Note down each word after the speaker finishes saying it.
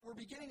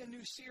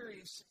new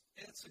series,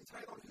 and it's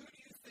entitled, Who Do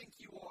You Think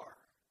You Are?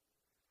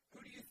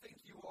 Who do you think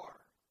you are?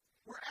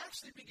 We're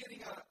actually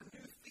beginning a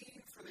new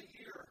theme for the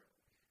year,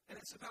 and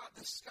it's about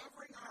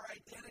discovering our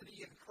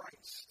identity in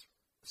Christ.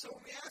 So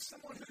when we ask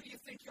someone, who do you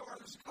think you are,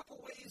 there's a couple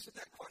ways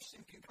that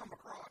question can come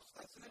across,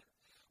 doesn't it?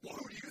 Well,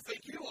 who do you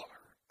think you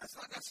are? That's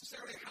not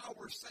necessarily how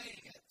we're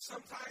saying it.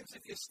 Sometimes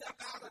if you step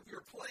out of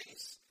your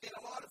place, in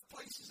a lot of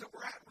places that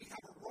we're at, we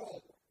have a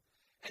role.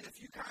 And if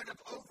you kind of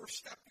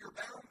overstep your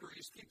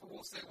boundaries, people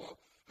will say, well,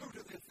 who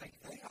do they think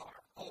they are?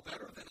 Oh,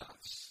 better than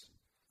us.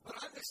 But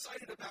I'm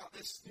excited about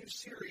this new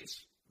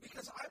series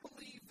because I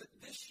believe that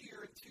this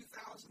year in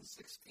 2016,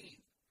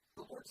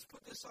 the Lord's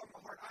put this on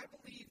my heart. I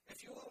believe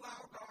if you'll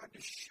allow God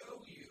to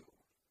show you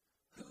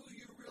who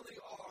you really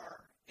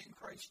are in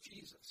Christ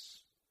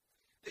Jesus,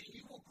 that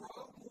you will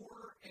grow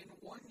more in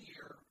 1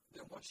 year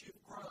than what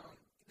you've grown.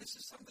 This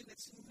is something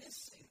that's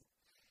missing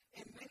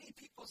in many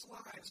people's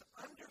lives,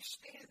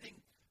 understanding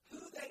who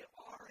they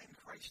are in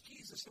Christ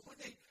Jesus. And when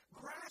they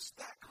grasp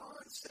that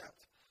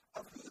concept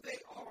of who they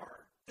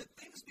are, that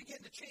things begin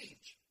to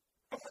change.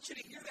 I want you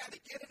to hear that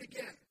again and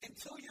again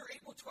until you're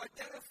able to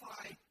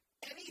identify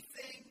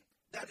anything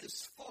that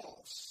is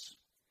false,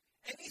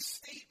 any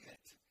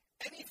statement,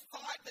 any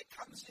thought that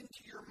comes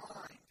into your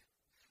mind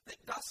that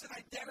doesn't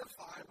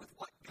identify with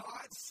what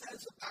God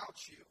says about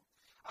you.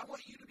 I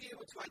want you to be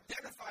able to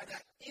identify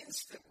that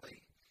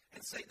instantly and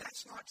say,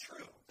 that's not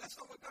true. That's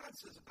not what God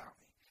says about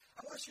me.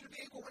 I want you to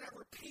be able,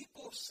 whenever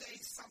people say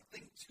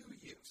something to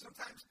you,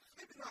 sometimes,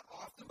 maybe not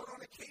often, but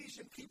on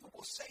occasion, people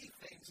will say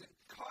things and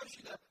cause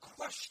you to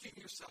question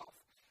yourself,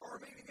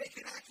 or maybe make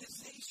an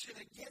accusation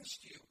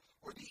against you,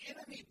 or the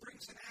enemy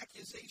brings an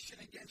accusation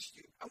against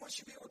you. I want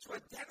you to be able to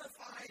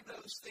identify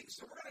those things.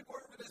 So we're going to go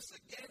over this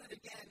again and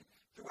again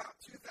throughout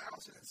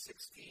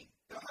 2016.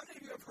 Now, how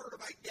many of you have heard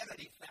of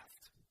identity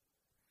theft?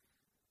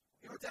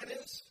 You know what that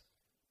is?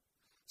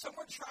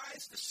 Someone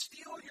tries to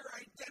steal your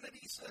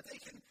identity so that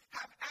they can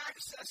have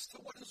access to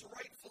what is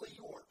rightfully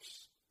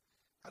yours.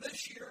 Now,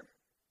 this year,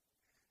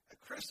 at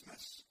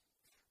Christmas,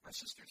 my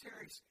sister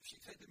Terry, she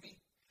said to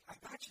me, I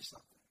got you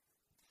something.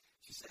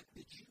 She said,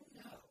 did you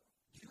know,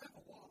 do you have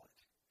a wallet?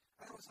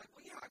 And I was like,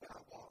 well, yeah, I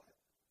got a wallet.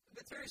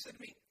 But Terry said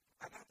to me,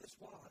 I got this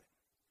wallet.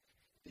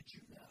 Did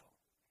you know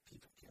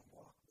people can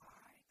walk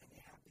by and they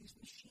have these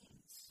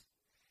machines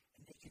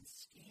and they can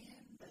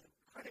scan the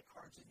credit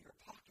cards in your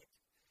pocket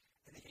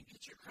and they can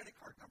get your credit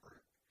card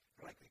number,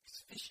 like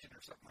it's phishing or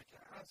something like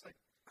that. And I was like,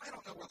 I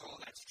don't know whether all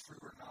that's true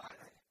or not.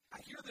 I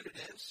hear that it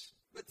is,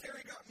 but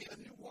Terry got me a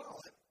new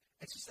wallet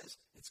and she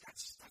says, it's got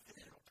stuff in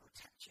it that'll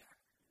protect you.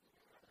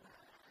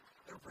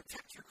 It'll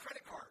protect your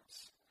credit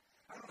cards.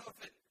 I don't know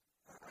if it,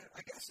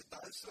 I guess it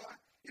does. So,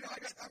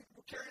 I'm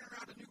carrying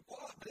around a new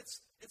wallet, but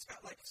it's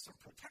got like some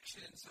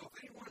protection. So if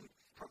anyone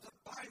comes up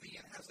by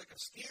me and has like a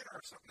scanner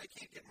or something, they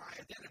can't get my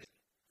identity.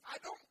 I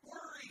don't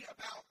worry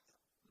about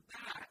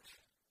that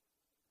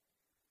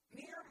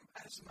near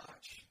as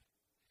much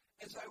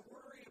as I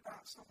worry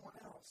about someone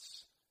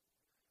else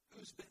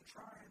who's been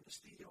trying to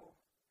steal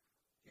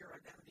your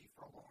identity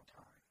for a long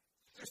time.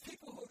 There's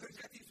people who have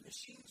got these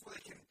machines where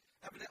they can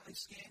evidently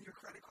scan your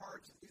credit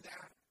cards and do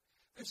that.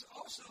 There's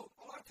also,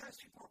 a lot of times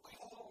people will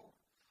call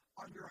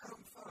on your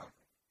home phone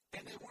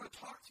and they want to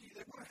talk to you.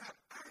 They want to have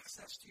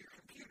access to your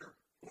computer.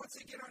 Once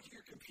they get onto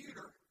your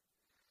computer,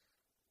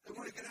 they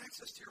want to get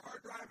access to your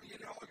hard drive and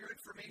get all your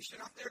information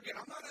out there. Again,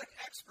 I'm not an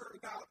expert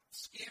about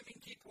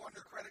scamming people on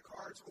their credit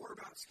cards or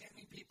about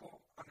scamming people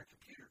on their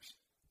computers.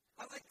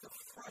 I like to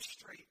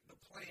frustrate the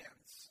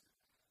plans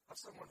of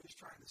someone who's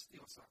trying to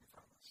steal something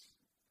from us.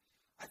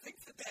 I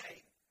think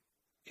today,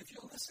 if you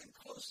listen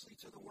closely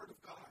to the Word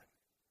of God,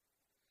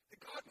 that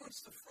God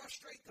wants to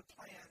frustrate the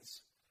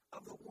plans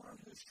of the one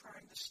who's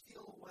trying to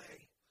steal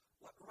away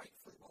what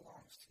rightfully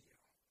belongs to you.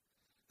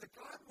 That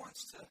God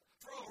wants to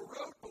throw a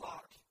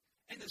roadblock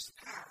in his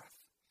path.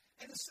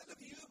 And instead of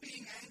you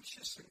being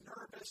anxious and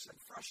nervous and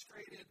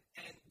frustrated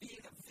and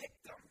being a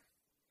victim,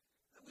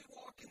 that we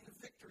walk in the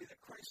victory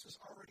that Christ has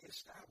already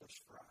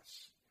established for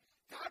us.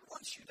 God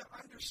wants you to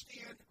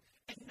understand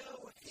and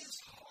know his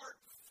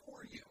heart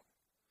for you.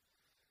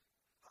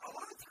 A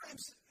lot of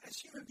times, as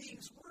human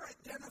beings, we're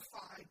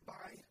identified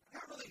by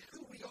not really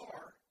who we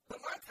are,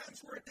 but a lot of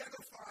times we're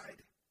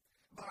identified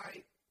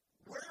by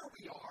where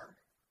we are,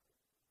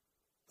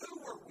 who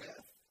we're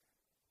with,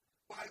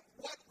 by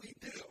what we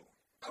do.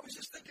 I was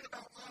just thinking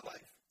about my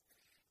life.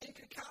 In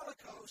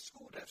Cocalico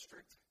School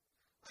District,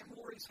 I'm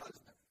Lori's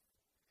husband.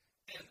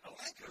 In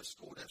Elanco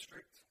School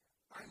District,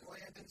 I'm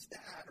Landon's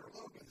dad or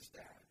Logan's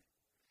dad.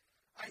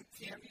 I'm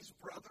Tammy's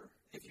brother.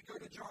 If you go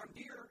to John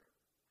Deere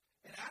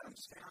in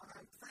Adamstown,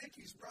 I'm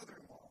Frankie's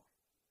brother-in-law.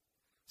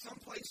 Some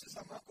places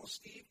I'm Uncle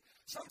Steve.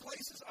 Some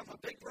places I'm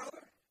a big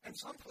brother. And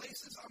some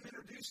places I'm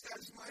introduced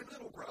as my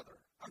little brother.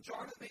 I'm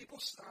John and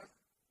Mabel's son.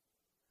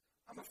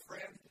 I'm a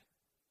friend.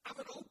 I'm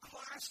an old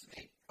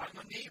classmate. I'm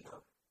a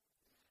neighbor.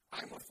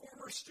 I'm a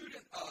former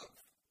student of.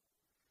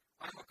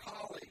 I'm a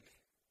colleague.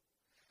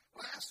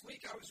 Last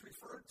week I was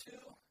referred to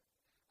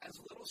as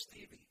Little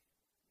Stevie.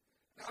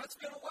 Now it's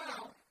been a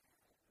while.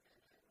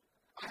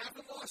 I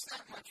haven't lost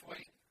that much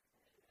weight.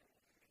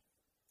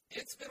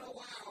 It's been a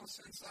while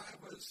since I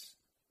was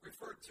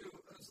referred to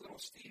as little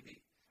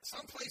Stevie.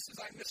 Some places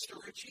I'm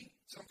Mr. Richie.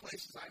 Some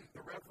places I'm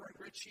the Reverend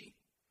Richie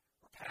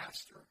or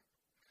Pastor.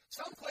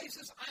 Some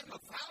places I'm a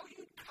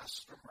valued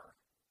customer.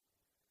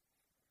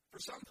 For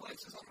some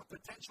places I'm a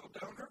potential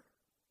donor.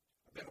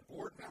 I've been a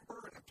board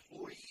member, an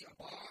employee, a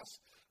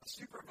boss, a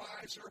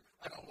supervisor,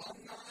 an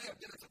alumni. I've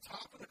been at the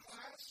top of the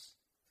class,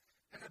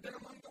 and I've been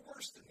among the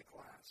worst in the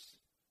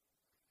class.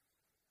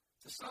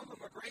 To some,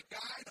 I'm a great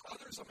guy. To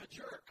others, I'm a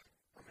jerk.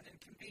 I'm an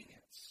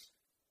inconvenience.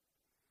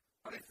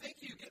 But I think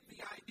you get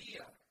the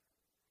idea.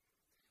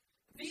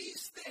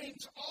 These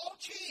things all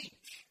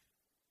change.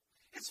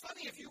 It's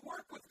funny, if you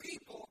work with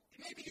people,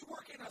 maybe you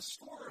work in a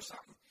store or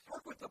something,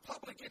 work with the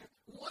public in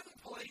one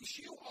place,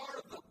 you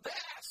are the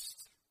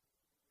best.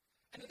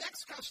 And the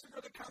next customer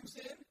that comes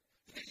in,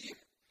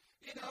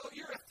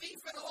 you're a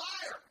thief and a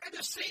liar. I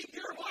just saved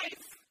your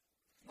life.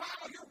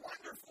 Wow, you're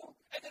wonderful.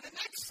 And then the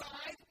next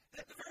side,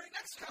 the very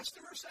next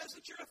customer says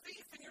that you're a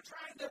thief and you're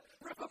trying to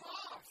rip them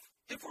off.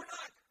 If we're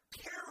not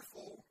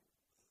careful,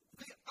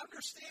 the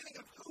understanding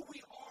of who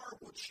we are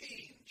will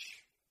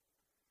change.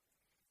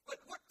 But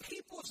what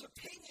people's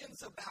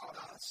opinions about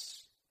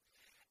us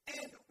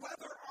and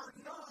whether or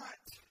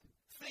not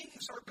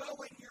things are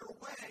going your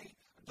way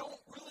don't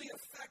really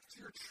affect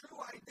your true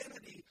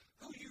identity,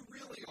 who you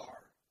really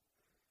are.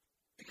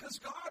 Because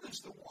God is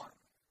the one.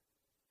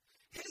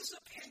 His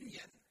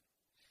opinion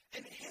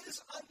and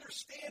his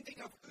understanding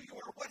of who you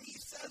are, what he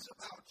says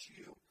about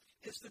you,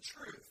 is the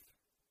truth.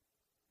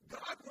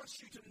 God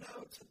wants you to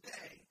know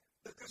today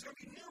that there's going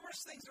to be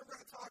numerous things that we're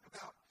going to talk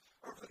about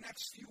over the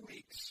next few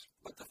weeks.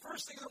 But the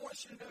first thing I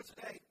want you to know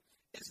today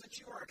is that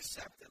you are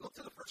accepted. Look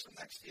to the person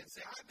next to you and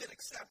say, I've been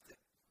accepted.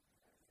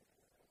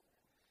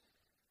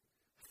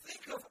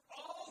 Think of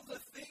all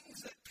the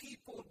things that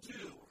people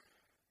do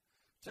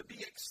to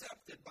be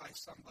accepted by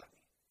somebody.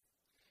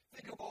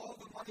 Think of all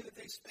the money that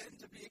they spend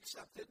to be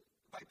accepted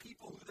by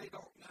people who they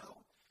don't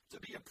know, to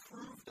be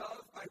approved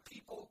of by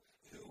people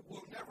who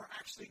will never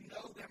actually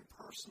know them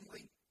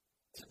personally.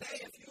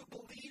 Today, if you have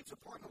believed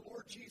upon the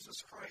Lord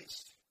Jesus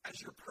Christ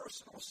as your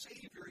personal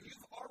Savior,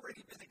 you've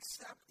already been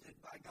accepted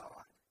by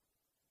God.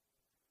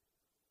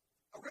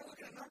 We're going to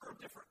look at a number of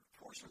different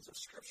portions of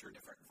Scripture,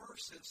 different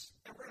verses,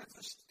 and we're going to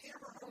just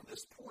hammer home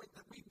this point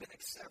that we've been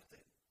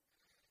accepted.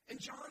 In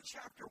John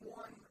chapter 1,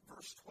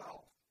 verse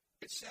 12,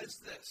 it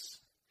says this,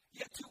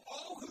 Yet to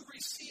all who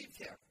received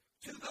him,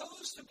 to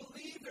those who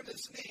believed in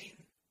his name,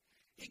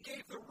 he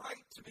gave the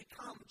right to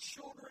become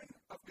children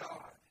of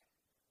God.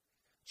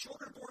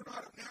 Children born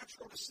not of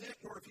natural descent,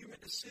 nor of human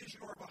decision,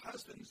 or of a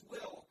husband's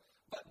will,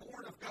 but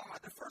born of God.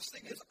 The first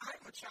thing is,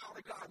 I'm a child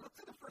of God. Look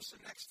to the person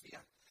next to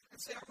you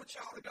and say, I'm a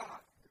child of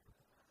God.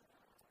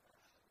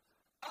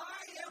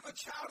 I am a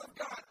child of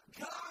God.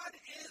 God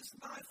is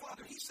my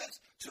Father. He says,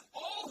 to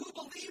all who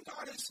believed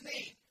on his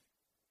name,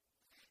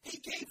 he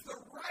gave the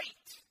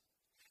right.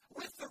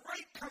 With the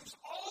right comes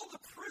all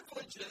the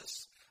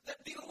privileges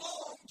that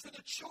belong to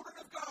the children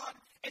of God.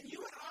 And you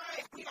and I,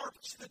 we are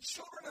the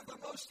children of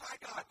the Most High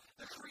God.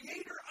 The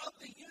creator of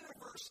the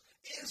universe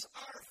is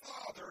our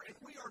Father, and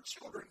we are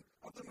children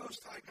of the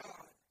Most High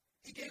God.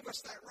 He gave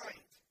us that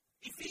right.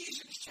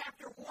 Ephesians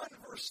chapter 1,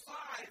 verse 5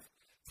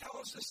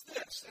 tells us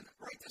this, and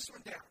write this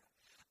one down.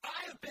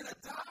 I have been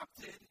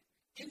adopted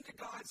into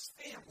God's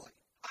family.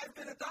 I've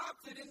been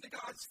adopted into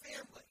God's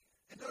family.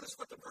 And notice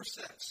what the verse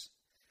says.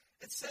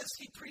 It says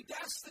he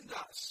predestined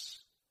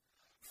us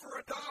for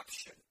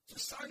adoption to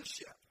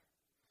sonship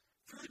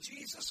through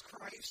Jesus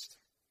Christ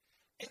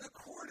in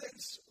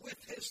accordance with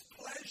his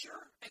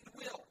pleasure and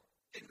will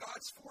in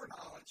God's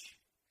foreknowledge.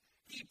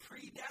 He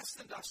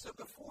predestined us. So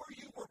before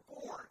you were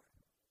born,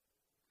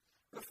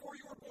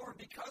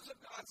 because of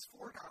God's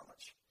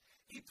foreknowledge,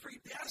 he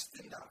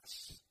predestined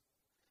us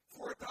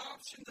for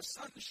adoption to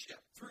sonship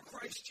through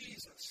Christ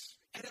Jesus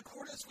in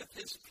accordance with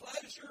his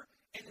pleasure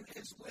and in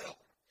his will.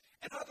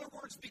 In other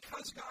words,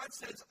 because God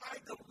says, I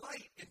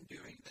delight in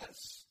doing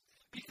this,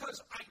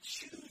 because I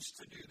choose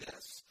to do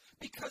this,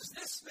 because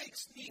this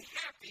makes me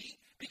happy,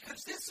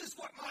 because this is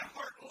what my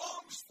heart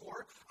longs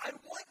for, I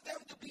want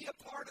them to be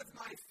a part of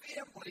my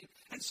family,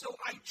 and so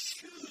I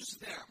choose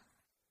them.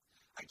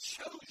 I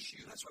chose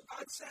you. That's what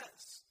God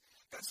says.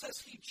 God says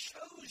he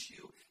chose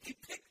you. He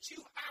picked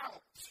you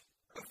out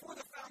before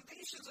the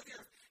foundations of the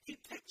earth. He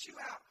picked you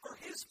out for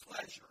his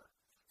pleasure,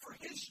 for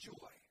his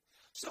joy.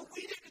 So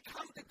we didn't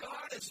come to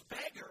God as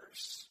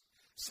beggars,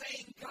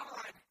 saying,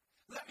 God,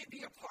 let me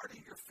be a part of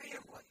your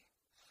family.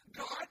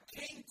 God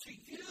came to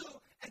you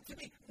and to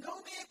me. No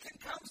man can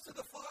come to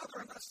the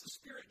Father unless the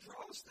Spirit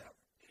draws them.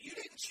 You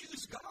didn't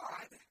choose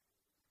God.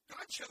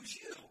 God chose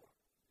you.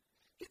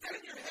 Get that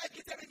in your head.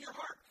 Get that in your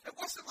heart. It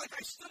wasn't like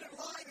I stood in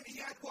line and he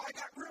had, well, I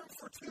got room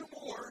for two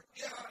more.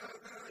 Yeah.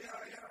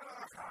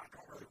 Oh, God, I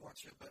don't really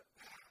want you, but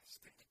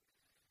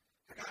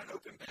I got an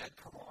open bed.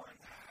 Come on.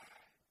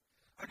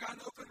 I got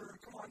an open room.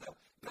 Come on. No.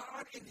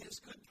 God, in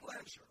his good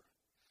pleasure,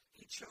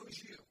 he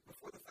chose you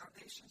before the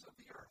foundations of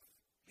the earth.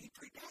 He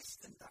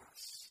predestined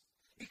us.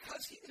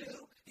 because he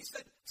knew, he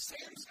said,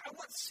 I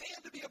want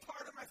Sam to be a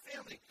part of my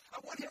family.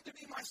 I want him to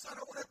be my son.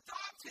 I want to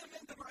adopt him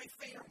into my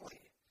family.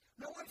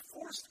 No one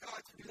forced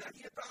God to do that.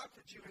 He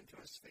adopted you into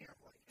his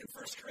family. In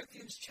 1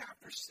 Corinthians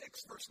chapter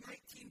 6, verse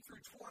 19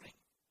 through 20, it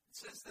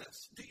says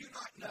this, do you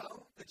not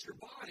know that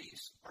your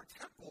bodies are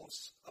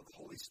temples of the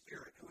Holy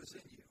Spirit who is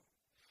in you,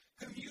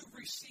 whom you've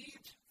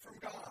received from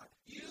God?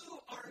 You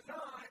are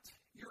not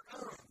your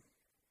own.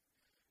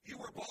 You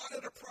were bought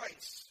at a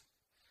price.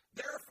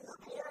 Therefore,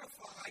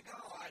 glorify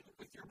God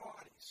with your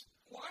bodies.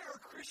 Why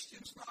are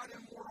Christians not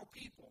immoral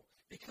people?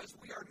 Because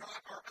we are not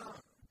our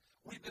own.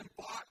 We've been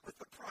bought with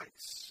a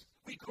price.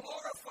 We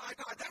glorify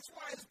God. That's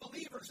why as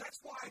believers, that's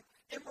why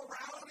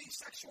immorality,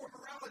 sexual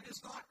immorality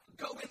does not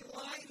go in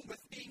line with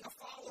being a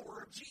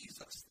follower of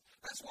Jesus.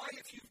 That's why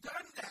if you've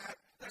done that,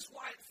 that's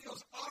why it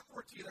feels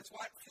awkward to you. That's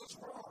why it feels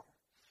wrong.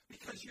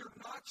 Because you're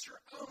not your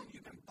own.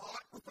 You've been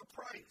bought with a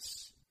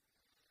price.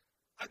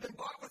 I've been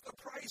bought with a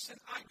price and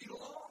I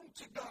belong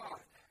to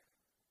God.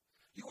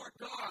 You are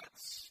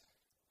God's.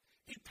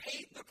 He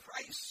paid the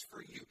price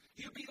for you.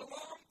 You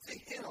belong to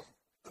him.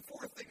 The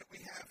fourth thing that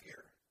we have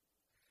here.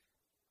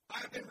 I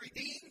have been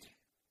redeemed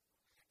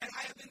and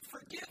I have been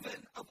forgiven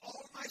of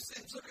all of my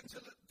sins. Look into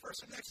the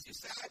person next to you.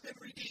 Say, I've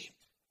been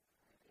redeemed.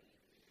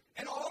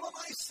 And all of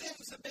my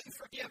sins have been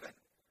forgiven.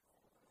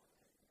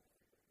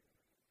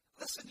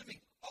 Listen to me.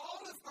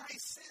 All of my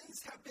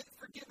sins have been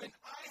forgiven.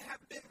 I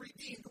have been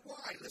redeemed.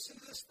 Why? Listen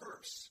to this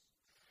verse.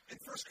 In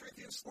 1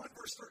 Corinthians 1,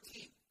 verse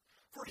 13.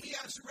 For he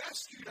has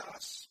rescued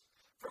us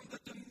from the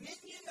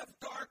dominion of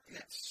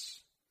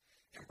darkness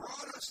and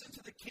brought us into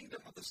the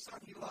kingdom of the Son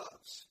he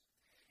loves,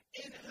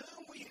 in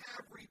whom we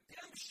have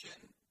redemption,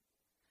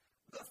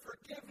 the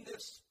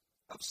forgiveness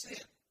of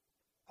sin.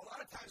 A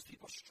lot of times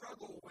people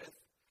struggle with,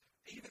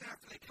 even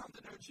after they come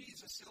to know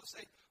Jesus, they'll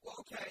say, well,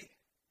 okay,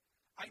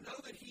 I know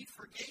that he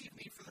forgave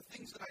me for the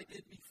things that I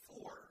did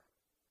before,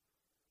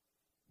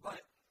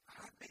 but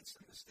I've made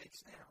some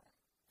mistakes now.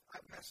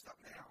 I've messed up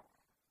now.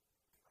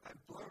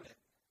 I've blown it.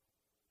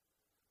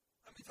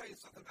 Let me tell you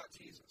something about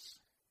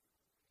Jesus.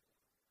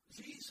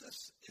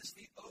 Jesus is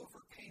the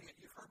overpayment.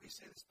 You've heard me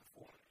say this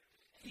before.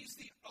 He's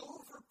the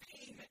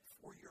overpayment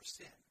for your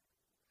sin.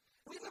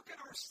 We look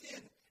at our sin,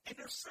 and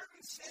there's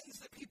certain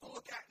sins that people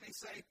look at and they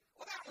say,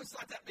 well, that one's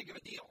not that big of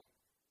a deal.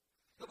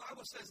 The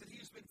Bible says that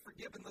he's been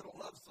forgiven little,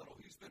 loves little.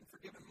 He's been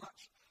forgiven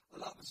much,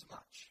 loves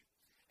much.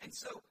 And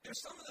so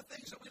there's some of the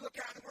things that we look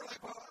at and we're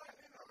like, well,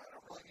 I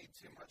don't really need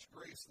too much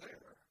grace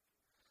there.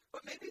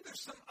 But maybe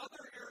there's some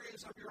other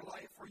areas of your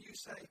life where you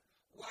say,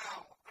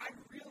 wow, I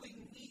really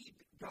need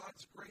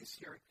God's grace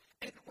here.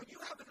 And when you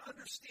have an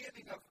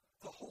understanding of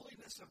the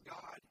holiness of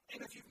God,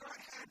 and if you've not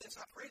had this,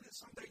 I pray that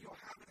someday you'll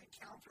have an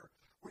encounter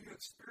where you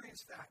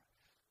experience that,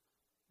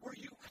 where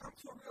you come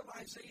to a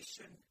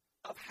realization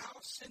of how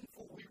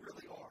sinful we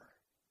really are.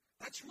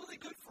 That's really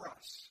good for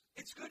us.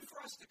 It's good for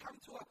us to come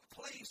to a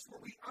place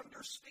where we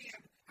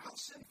understand how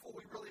sinful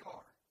we really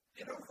are.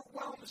 It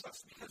overwhelms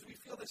us because we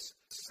feel this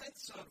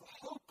sense of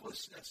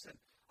hopelessness and,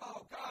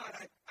 oh, God,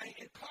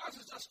 it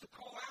causes us to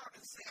call out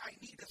and say, I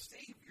need a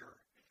Savior.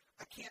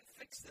 I can't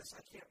fix this.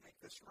 I can't make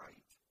this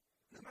right.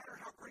 No matter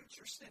how great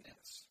your sin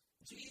is,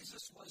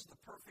 Jesus was the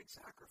perfect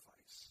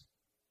sacrifice.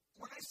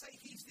 When I say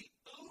he's the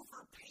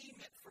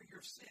overpayment for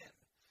your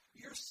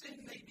sin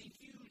may be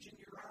huge in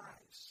your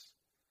eyes.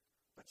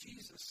 But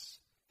Jesus,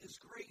 his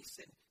grace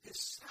and his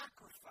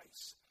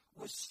sacrifice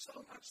was so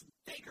much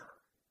bigger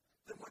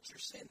than what your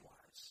sin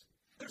was.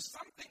 There's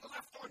something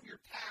left on your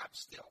tab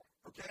still,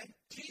 okay?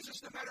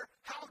 Jesus, no matter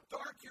how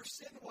dark your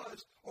sin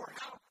was or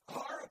how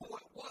horrible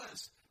it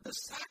was, the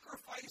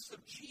sacrifice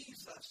of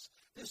Jesus,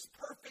 this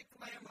perfect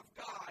Lamb of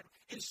God,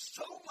 is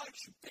so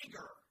much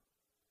bigger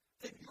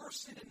than your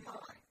sin and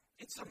mine.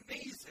 It's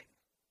amazing.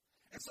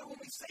 And so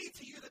when we say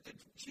to you that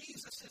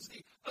Jesus is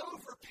the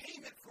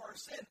overpayment for our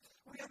sin,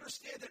 we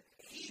understand that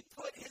he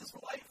put his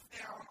life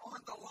down on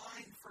the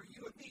line for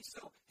you and me.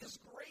 So his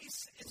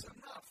grace is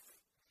enough.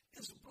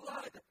 His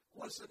blood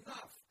was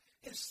enough.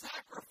 His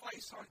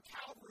sacrifice on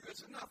Calvary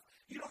is enough.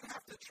 You don't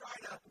have to try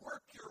to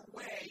work your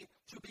way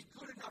to be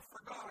good enough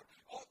for God.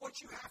 All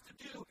what you have to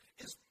do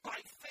is by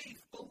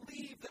faith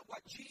believe that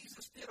what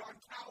Jesus did on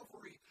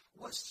Calvary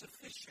was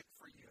sufficient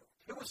for you.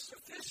 It was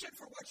sufficient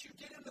for what you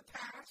did in the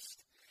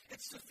past.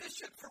 It's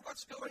sufficient for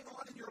what's going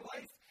on in your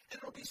life, and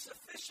it'll be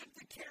sufficient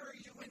to carry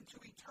you into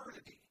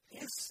eternity.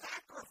 His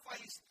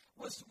sacrifice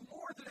was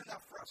more than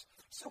enough for us.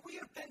 So we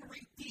have been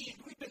redeemed.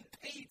 We've been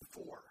paid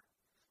for.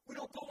 We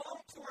don't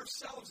belong to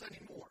ourselves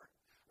anymore.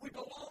 We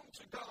belong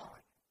to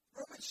God.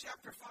 Romans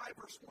chapter 5,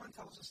 verse 1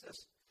 tells us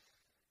this.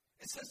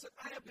 It says that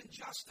I have been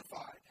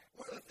justified.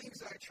 One of the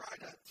things that I try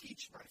to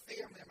teach my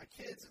family and my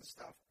kids and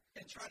stuff,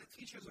 and try to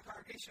teach you as a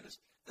congregation is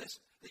this,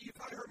 that you've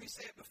probably heard me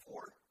say it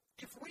before.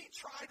 If we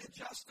try to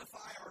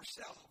justify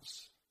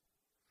ourselves,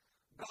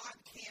 God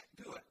can't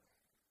do it.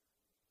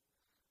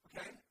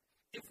 Okay?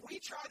 If we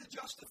try to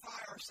justify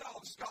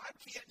ourselves, God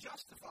can't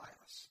justify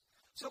us.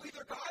 So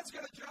either God's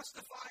going to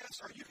justify us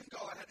or you can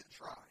go ahead and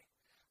try.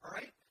 All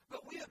right?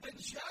 But we have been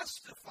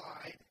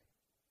justified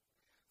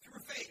through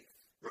faith.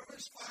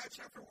 Romans 5,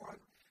 chapter 1.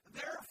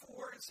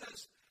 Therefore, it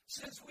says,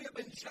 since we have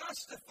been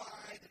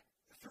justified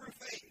through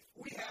faith,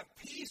 we have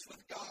peace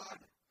with God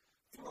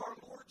through our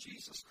Lord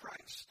Jesus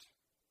Christ.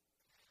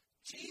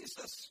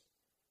 Jesus,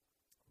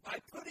 by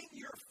putting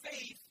your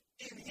faith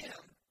in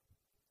him,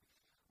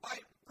 by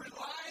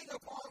relying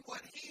upon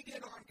what he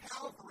did on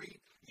Calvary,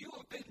 you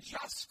have been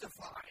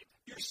justified.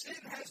 Your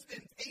sin has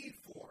been paid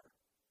for.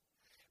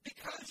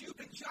 Because you've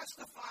been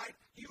justified,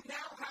 you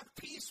now have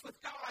peace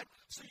with God,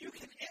 so you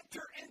can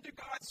enter into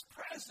God's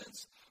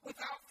presence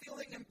without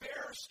feeling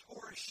embarrassed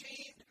or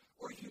ashamed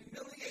or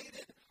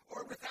humiliated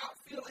or without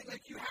feeling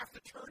like you have to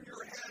turn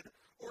your head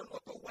or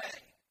look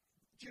away.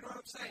 Do you know what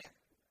I'm saying?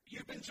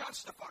 You've been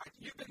justified.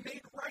 You've been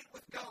made right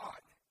with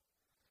God.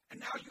 And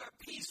now you have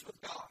peace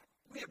with God.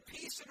 We have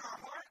peace in our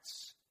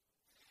hearts.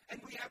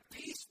 And we have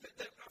peace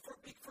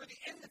for the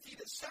enmity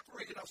that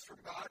separated us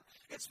from God.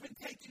 It's been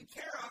taken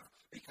care of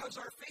because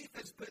our faith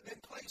has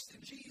been placed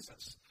in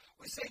Jesus.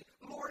 We say,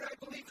 Lord, I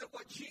believe that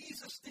what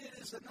Jesus did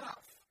is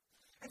enough.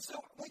 And so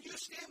when you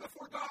stand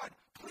before God,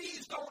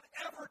 please don't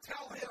ever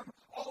tell him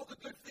all the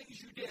good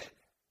things you did.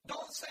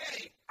 Don't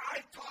say,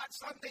 I taught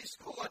Sunday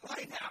school at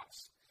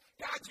Lighthouse.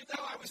 God, you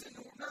know I was in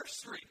the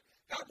nursery.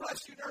 God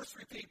bless you,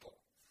 nursery people.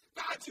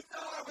 God, you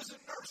know I was in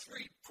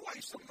nursery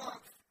twice a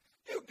month.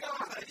 You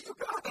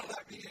gotta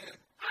let me in.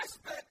 I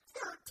spent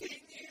 13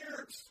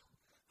 years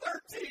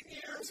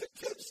in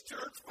kids'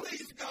 church,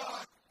 please,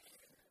 God.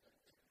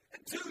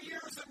 And 2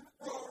 years in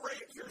Royal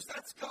Rangers,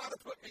 that's gotta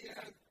put me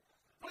in.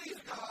 Please,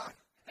 God.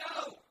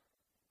 No.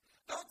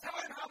 Don't tell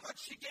him how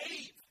much you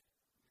gave.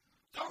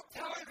 Don't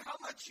tell him how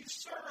much you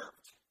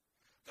served.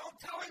 Don't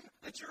tell him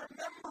that you're a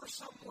member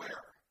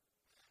somewhere.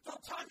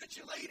 Don't tell him that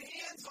you laid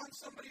hands on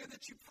somebody or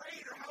that you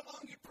prayed or how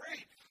long you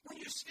prayed. When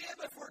you stand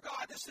before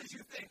God, this is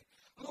your thing.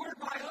 Lord,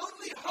 my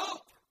only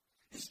hope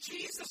is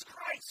Jesus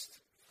Christ.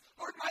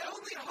 Lord, my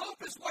only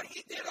hope is what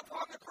he did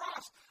upon the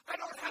cross. I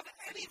don't have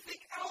anything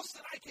else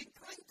that I can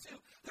cling to.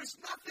 There's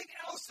nothing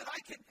else that I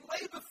can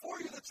lay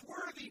before you that's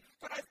worthy,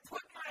 but I've put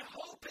my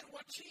hope in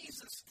what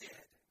Jesus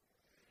did.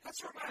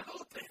 That's where my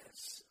hope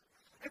is.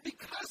 And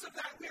because of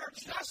that, we are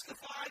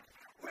justified.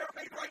 We are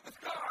made right with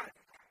God.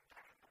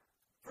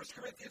 1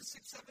 Corinthians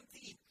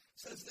 6:17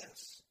 says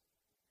this,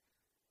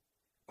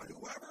 but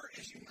whoever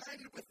is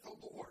united with the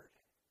Lord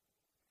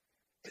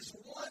is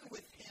one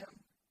with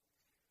him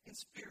in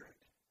spirit.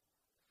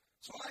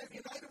 So I am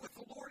united with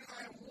the Lord and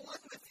I am one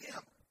with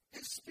him.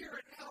 His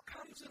spirit now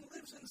comes and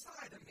lives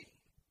inside of me.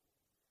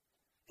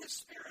 His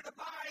spirit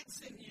abides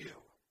in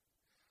you.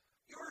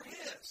 You're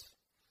his.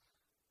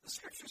 The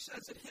scripture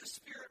says that his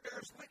spirit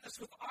bears witness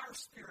with our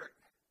spirit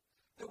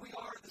that we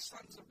are the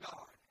sons of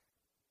God.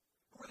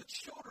 We're the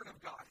children of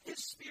God.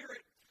 His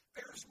spirit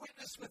bears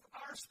witness with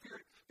our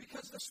spirit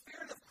because the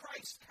Spirit of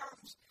Christ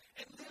comes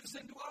and lives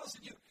and dwells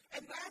in you.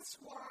 And that's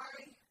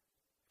why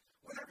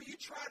whenever you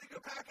try to go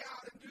back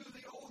out and do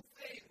the old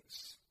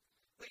things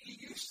that you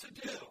used to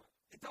do,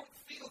 it don't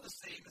feel the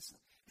same. It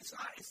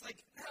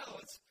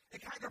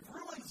kind of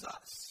ruins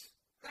us.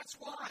 That's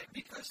why,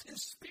 because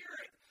his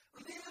spirit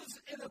lives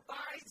and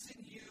abides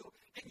in you,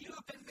 and you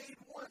have been made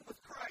one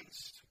with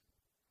Christ.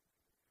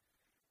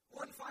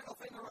 One final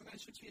thing I want to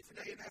mention to you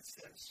today, and that's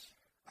this.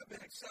 I've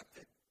been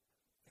accepted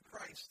in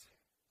Christ.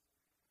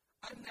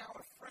 I'm now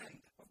a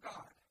friend of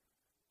God.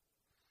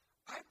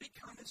 I've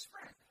become his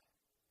friend.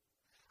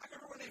 I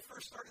remember when they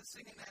first started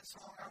singing that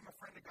song, I'm a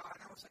friend of God,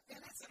 and I was like,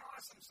 man, that's an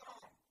awesome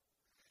song.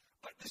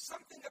 But there's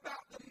something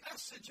about the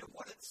message of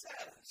what it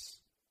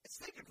says. It's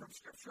taken from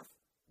Scripture,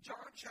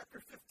 John chapter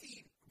 15,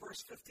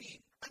 verse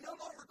 15. I no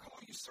longer call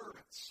you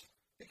servants,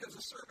 because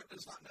a servant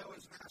does not know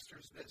his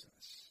master's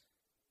business.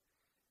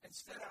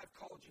 Instead, I've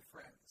called you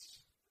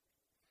friends.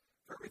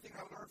 For everything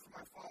I learned from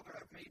my Father,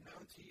 I've made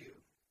known to you.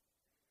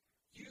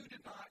 You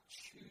did not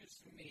choose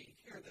me.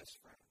 Hear this,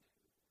 friend.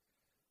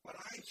 But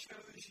I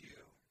chose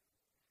you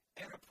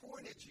and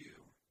appointed you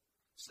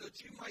so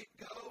that you might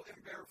go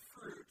and bear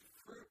fruit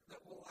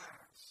that will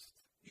last.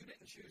 You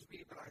didn't choose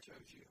me, but I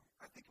chose you.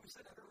 I think we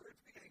said that earlier at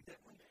the beginning,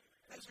 didn't we?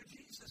 Those are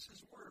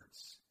Jesus'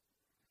 words.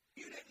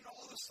 You didn't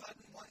all of a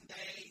sudden one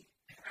day,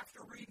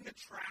 after reading a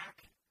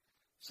tract,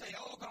 say,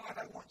 oh,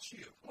 God, I want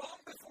you. Long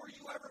before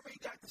you ever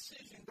made that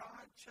decision,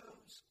 God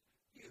chose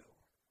you.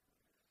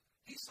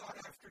 He sought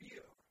after you.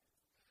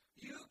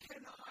 You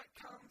cannot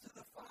come to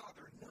the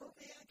Father. No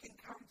man can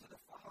come to the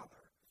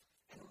Father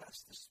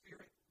unless the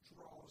Spirit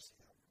draws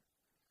him.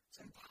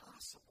 It's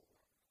impossible.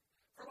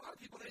 For a lot of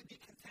people, they'd be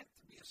content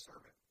to be a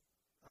servant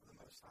of the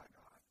Most High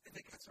God. They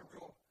think that's a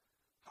real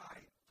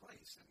high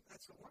place, and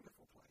that's a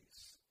wonderful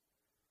place.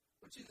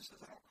 But Jesus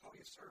says, I don't call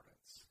you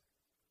servants.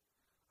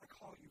 I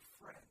call you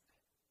friend.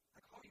 I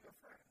call you a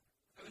friend.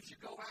 So as you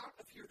go out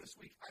of here this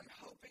week, I'm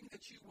hoping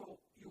that you will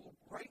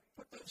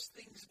put those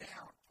things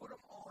down. Put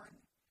them on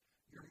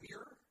your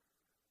mirror.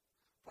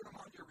 Put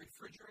them on your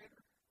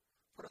refrigerator.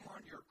 Put them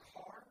on your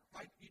car.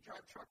 You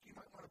drive truck, you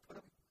might want to put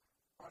them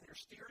on your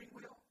steering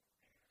wheel.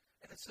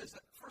 And it says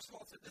that, first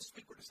of all, this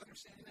week we're just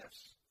understanding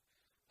this,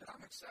 that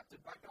I'm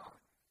accepted by God.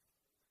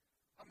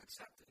 I'm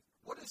accepted.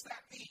 What does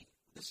that mean?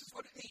 The This is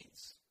what it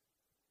means.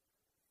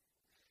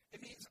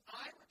 It means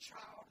I'm a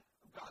child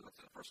of God. Look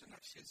to the person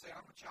next to you and say,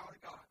 I'm a child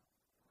of God.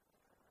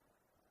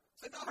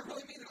 Say, no, I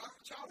really mean it. I'm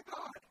a child of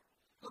God.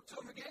 Look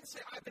to them again and say,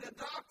 I've been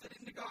adopted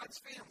into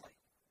God's family.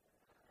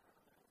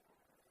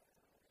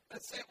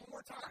 Let's say it one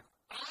more time.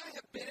 I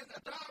have been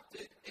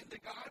adopted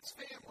into God's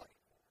family.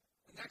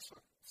 The next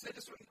one. Say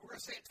this one. We're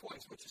going to say it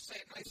twice. We'll just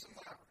say it nice and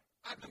loud.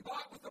 I've been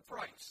bought with a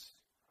price.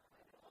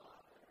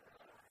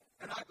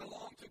 And I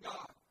belong to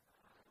God.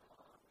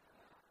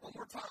 One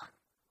more time.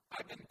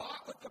 I've been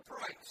bought with a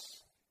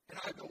price. And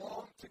I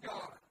belong to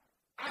God.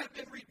 I have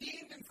been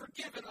redeemed and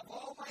forgiven of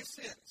all my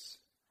sins.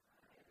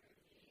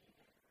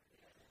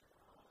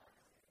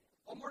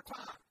 One more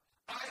time.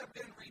 I have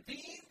been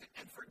redeemed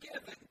and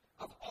forgiven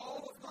of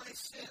all of my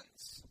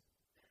sins.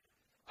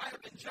 I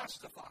have been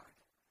justified.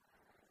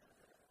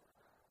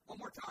 One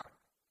more time.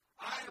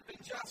 I have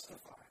been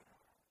justified.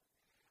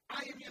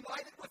 I am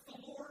united with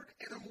the Lord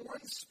and am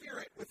one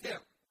spirit with Him.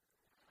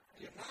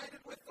 United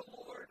with the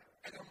Lord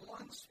and am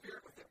one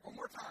spirit with Him. One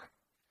more time.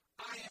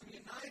 I am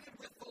united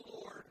with the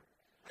Lord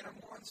and am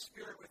one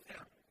spirit with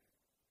Him.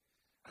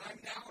 And I'm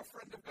now a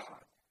friend of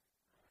God.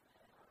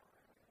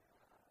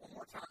 One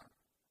more time.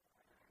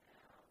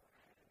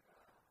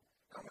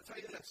 I'm going to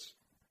tell you this.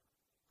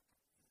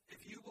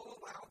 If you will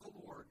allow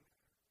the Lord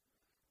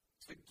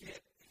to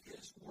get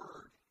His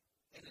word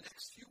in the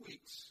next few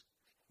weeks,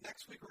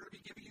 next week we're going to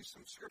be giving you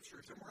some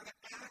scriptures, and we're going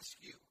to ask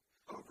you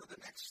over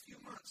the next few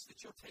months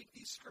that you'll take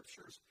these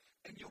scriptures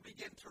and you'll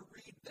begin to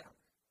read them.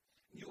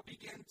 And you'll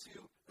begin to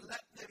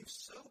let them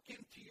soak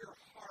into your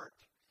heart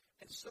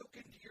and soak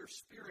into your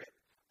spirit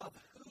of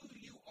who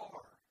you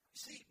are.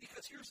 See,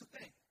 because here's the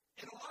thing.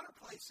 In a lot of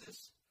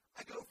places,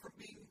 I go from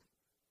being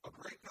a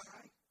great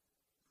guy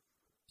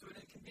to an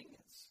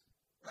inconvenience,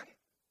 right?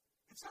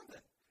 It's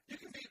something. You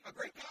can be a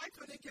great guy to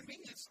an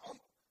inconvenience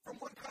from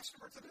one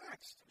customer to the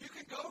next. You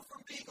can go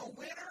from being a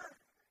winner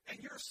and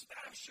you're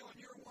special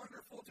and you're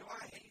wonderful to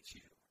I hate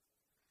you.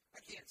 I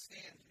can't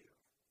stand you.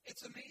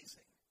 It's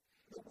amazing.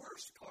 The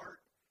worst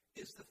part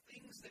is the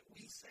things that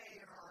we say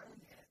in our own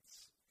heads.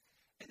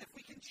 And if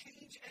we can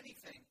change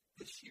anything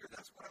this year,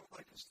 that's what I would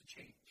like us to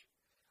change.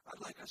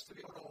 I'd like us to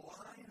be able to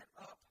line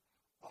up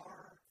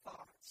our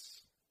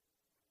thoughts,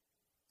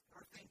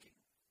 our thinking,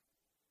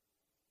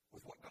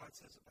 with what God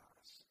says about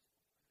us.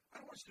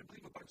 I don't want you to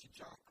believe a bunch of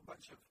junk, a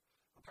bunch of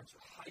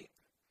hype.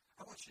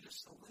 I want you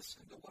just to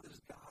listen to what does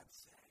God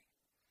say,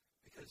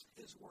 because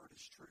His word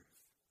is truth,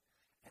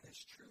 and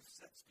His truth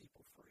sets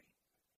people free.